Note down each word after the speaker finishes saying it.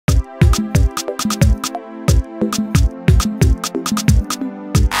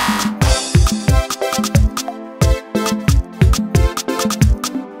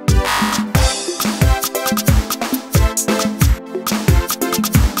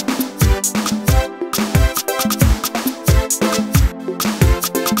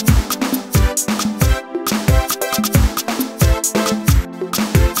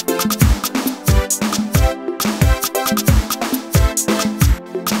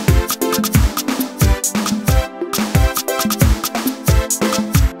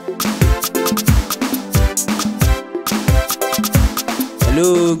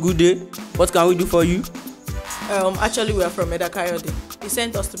Good day. What can we do for you? Actually, we are from Edakayode. He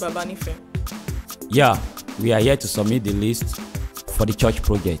sent us to Baba Nife. Yeah, we are here to submit the list for the church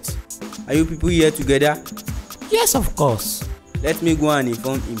project. Are you people here together? Yes, of course. Let me go and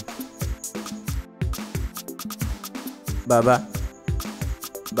inform him. Baba.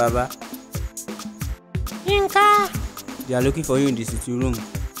 Inka. They are looking for you in the sitting room.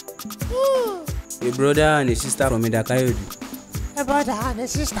 A brother and a sister from Edakayode. A brother and a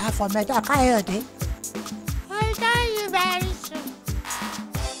sister from Edakayode. I'll tell you very soon.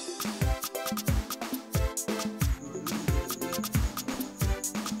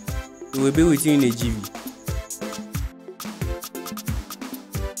 We will be with you in a GV.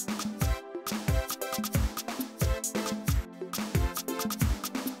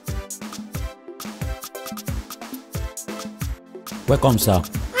 Welcome, sir.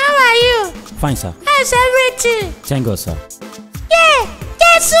 How are you? Fine, sir. How's everything? Thank God, sir. Yeah,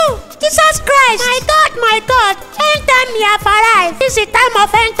 Jesus Christ. My God. End time you have arrived. This is the time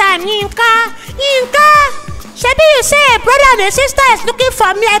of end time, Yinka. Shebi, you say a brother and a sister is looking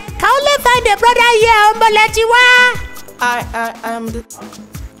for me. I can only find a brother here, Omboletiwa. I am the...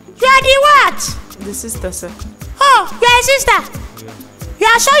 You are the what? The sister, sir. Oh, you are a sister. You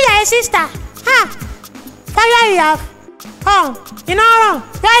are sure you are a sister? Huh? Fire you have. Oh, you know wrong.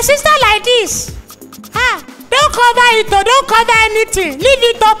 You are a sister like this. Huh? Don't cover it or don't cover anything. Leave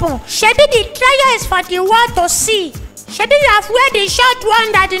it open. Shebi, the treasure is for the world to see. Shebi, you have wear the short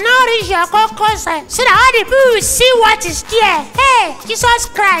one that did not reach your caucus, so that all the people will see what is there. Hey, Jesus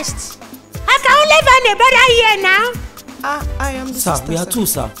Christ. I can only find a brother here now. I am the Sir, sister, we are two,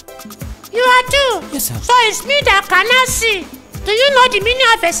 sir. You are two? Yes, sir. So it's me that cannot see. Do you know the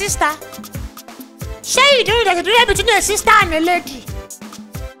meaning of a sister? Say you do the difference between a sister and a lady.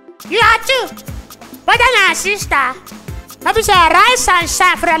 You are two. Brother and sister. Bible says, arise and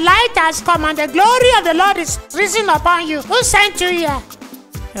shine, for the light has come, and the glory of the Lord is risen upon you. Who sent you here?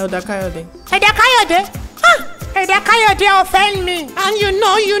 Edakayode. Edakayode? Edakayode offend me. And you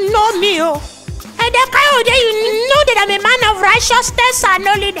know me, oh. Edakayode, you know that I'm a man of righteousness and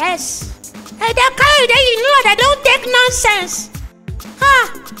holiness. Edakayode, you know that I don't take nonsense.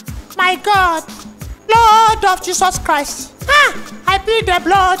 My God. Lord of Jesus Christ. I plead the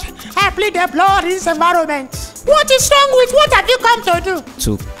blood in this environment. What is wrong with what have you come to do?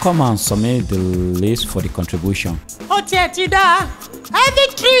 To come and submit the list for the contribution. Oh, Tietida, every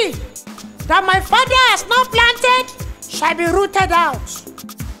tree that my father has not planted shall be rooted out.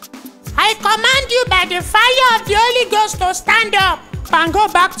 I command you by the fire of the Holy Ghost to stand up and go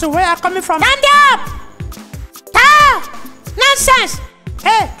back to where you're coming from. Stand up! Nonsense!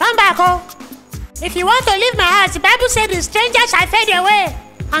 Hey, come back, oh. If you want to leave my house, the Bible says the strangers shall fade away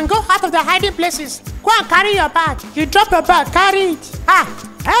and go out of the hiding places. Go and carry your bag. You drop your bag, carry it.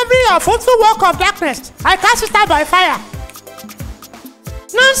 Every fruitful work of darkness, I cast it out by fire.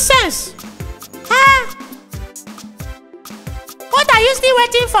 Nonsense! What are you still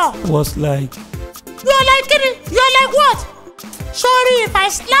waiting for? Was like... You're like kidding. You're like what? Sorry if I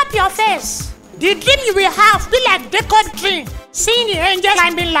slap your face. The dream you will have be like Jacob's dream, seeing the angel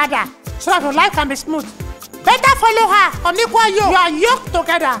climbing ladder, so that your life can be smooth. Better follow her, unequal yoke. You are yoked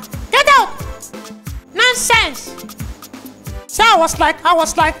together. Get out! Nonsense! So I was like,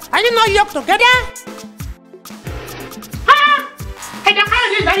 are you not yoked together? Hey, the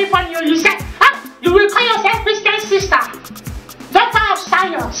kind is very funny. You said, you will call yourself Christian sister, daughter of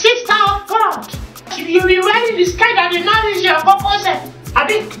Zion, sister of God. You will be wearing the skirt and the knowledge your focus. I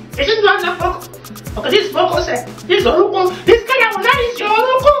think, is it not the focus? Okay, this focus, this oruko, this skirt will not is your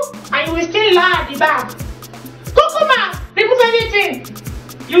oruko, and you will still lie at the back. Kukuma, remove everything.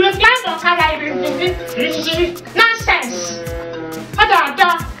 You will climb on camera. Nonsense.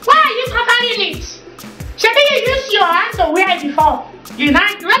 Why are you covering it? Shebi, you use your hand to wear it before.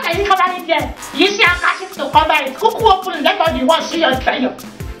 What are you covering there? You see I'm catching to cover it. Kuku open, let all the ones see your treasure.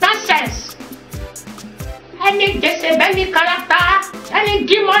 Nonsense. Any disabled character, any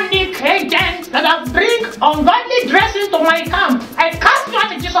demonic agent that bring ungodly dresses to my camp, I cast you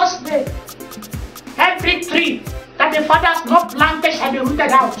out in Jesus' name. Every tree that the Father has not planted shall be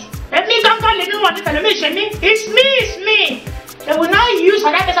rooted out. Let me come down, let me want to tell me, it's me. They will not use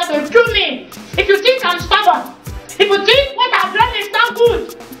another person to kill me. If you think I'm stubborn, if you think what I've done is not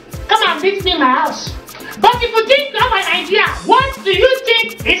good, come and beat me in my house. But if you think you have an idea, what do you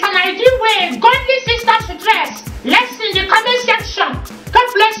think is an ideal way godly sisters should dress? Let's in the comment section. God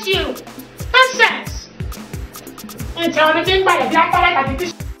bless you. Nonsense. It's the only thing by the black and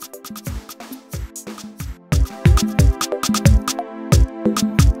the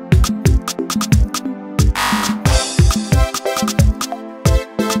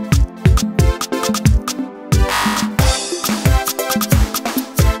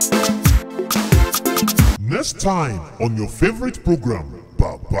Next time on your favorite program,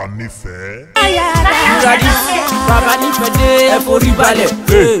 Baba Nife. Baba Nife dé forí balẹ̀.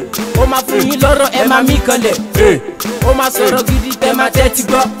 Ó máa fún yín lọ́rọ̀ ẹ máa mí kanlẹ̀. Ó máa sọ̀rọ̀ gidi tẹ́ máa tẹ́tí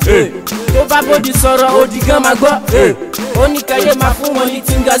gbọ́. Tó bá bódi sọ̀rọ̀ odi gan máa gbọ́. Ó ní kẹ́yẹ́ máa fún wọn ní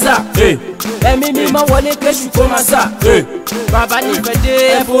tìǹgàzà. Ẹ̀mí mímọ́ wọlé kéṣù kó máa sà. Baba Nife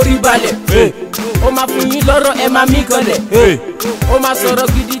dé forí balẹ̀. Ó máa fún yín lọ́rọ̀ ẹ máa mí kanlẹ̀. Ó máa sọ̀rọ̀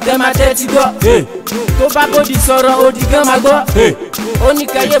gidi tẹ́ máa tẹ́tí gbọ́. Tó bá bódi sọ̀rọ̀ odi gan máa gbọ́. Ó ní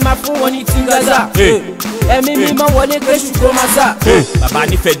kẹ́yẹ́ máa fún wọn ní tìǹgàzà. Ẹ̀mí mímọ́ wọlé kéṣù kó máa sà. Baba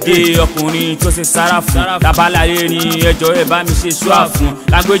Nife dé ọkùnrin tó ṣe sára fún. Tábàlàyé ni ẹjọ́ ẹ bá mi ṣe ṣọ́à fún.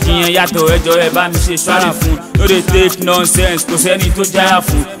 Lágbèjì yẹn yàtọ̀ ẹjọ́ ẹ bá mi ṣe ṣọ́àrì fún. No dey take nonsense kò sẹ́ni tó jáyà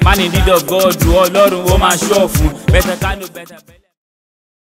fún. Man in need of God Ọlọ́run ó máa ṣọ́ fún. Better ká ló better.